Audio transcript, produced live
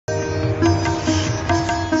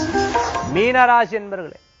மீனராசி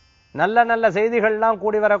என்பர்களே, நல்ல நல்ல செய்திகள்லாம்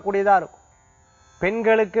கூடி வரக்கூடியதா இருக்கும்.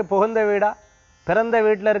 பெண்களுக்கு புகுந்த வீடா, பிறந்த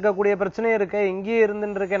வீட்டில் இருக்கக்கூடிய பிரச்சனை இருக்கு, இங்கேயே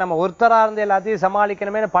இருந்துட்டு இருக்கேன், நம்ம ஒருத்தரா இருந்து எல்லாத்தையும்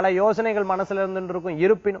சமாளிக்கணுமே பல யோசனைகள் மனசுல இருந்துட்டு இருக்கும்.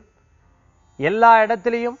 இருப்பினும் எல்லா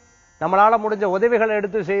இடத்திலையும் நம்மளால முடிஞ்ச உதவிகளை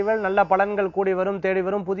எடுத்து செய்வல், நல்ல பலன்கள் கூடி வரும், தேடி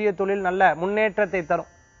வரும். புதிய தொழில் நல்ல முன்னேற்றத்தை தரும்.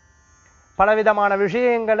 பலவிதமான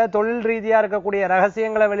விஷயங்களை, தொழில் ரீதியா இருக்கக்கூடிய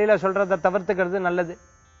ரகசியங்களை வெளியில சொல்றதை தவிர்த்துக்கிறது நல்லது.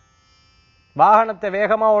 வாகனத்தை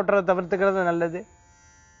வேகமா ஓட்டுறதை தவிர்த்துக்கிறது நல்லது.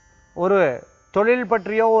 ஒரு தொழில்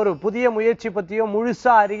பற்றியோ ஒரு புதிய முயற்சி பற்றியோ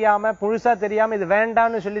முழுசா அறியாம, முழுசா தெரியாம இது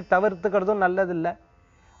வேண்டான்னு சொல்லி தவிர்த்துக்கிறதும் நல்லது இல்லை.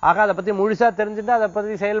 ஆக அதை பத்தி முழுசா தெரிஞ்சுட்டு அதை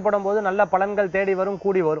பத்தி செயல்படும் போது நல்ல பலன்கள் தேடி வரும்,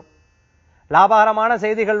 கூடி வரும். லாபகரமான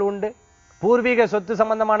செய்திகள் உண்டு. பூர்வீக சொத்து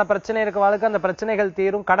சம்பந்தமான பிரச்சனை இருக்கவாளுக்கு அந்த பிரச்சனைகள்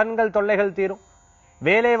தீரும். கடன்கள் தொல்லைகள் தீரும்.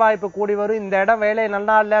 வேலை வாய்ப்பு கூடி வரும். இந்த இடம் வேலை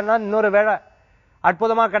நல்லா இல்லைன்னா இன்னொரு வேலை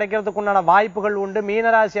அற்புதமா கிடைக்கிறதுக்கு உண்டான வாய்ப்புகள் உண்டு.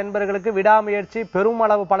 மீனராசி என்பவர்களுக்கு விடாமுயற்சி பெரும்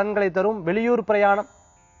அளவு பலன்களை தரும். வெளியூர் பிரயாணம்,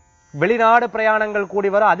 வெளிநாடு பிரயாணங்கள் கூடி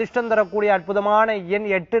வரும். அதிர்ஷ்டம் தரக்கூடிய அற்புதமான எண்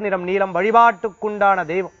 8, நிறம் நீலம். வழிபாட்டுக்குண்டான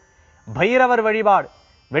தெய்வம் பைரவர் வழிபாடு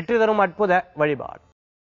வெற்றி தரும் அற்புத வழிபாடு.